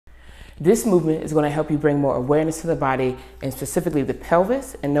This movement is going to help you bring more awareness to the body and specifically the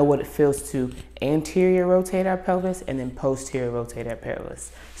pelvis and know what it feels to anterior rotate our pelvis and then posterior rotate our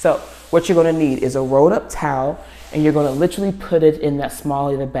pelvis. So what you're going to need is a rolled up towel and you're going to literally put it in that small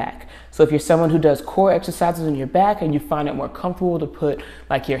of the back. So if you're someone who does core exercises in your back and you find it more comfortable to put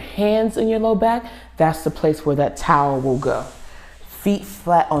like your hands in your low back, that's the place where that towel will go. Feet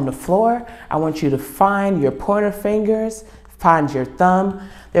flat on the floor. I want you to find your pointer fingers, find your thumb.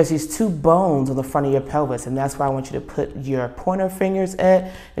 There's these two bones on the front of your pelvis, and that's why I want you to put your pointer fingers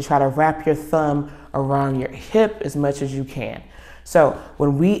at and try to wrap your thumb around your hip as much as you can. So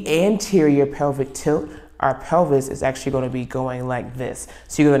when we anterior pelvic tilt, our pelvis is actually going to be going like this.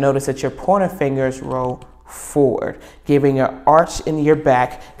 So you're going to notice that your pointer fingers roll forward, giving an arch in your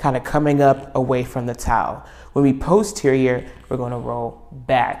back, kind of coming up away from the towel. When we posterior, we're going to roll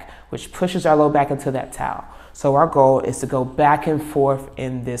back, which pushes our low back into that towel. So our goal is to go back and forth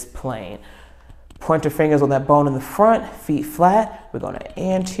in this plane. Pointer fingers on that bone in the front, feet flat. We're going to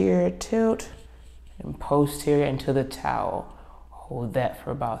anterior tilt and posterior into the towel. Hold that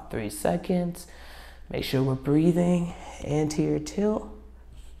for about 3 seconds. Make sure we're breathing. Anterior tilt,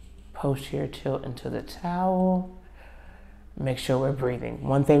 posterior tilt into the towel. Make sure we're breathing.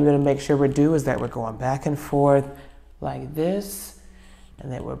 One thing we're going to make sure we do is that we're going back and forth like this,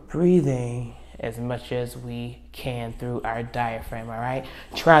 and that we're breathing as much as we can through our diaphragm, all right?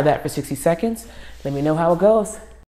 Try that for 60 seconds. Let me know how it goes.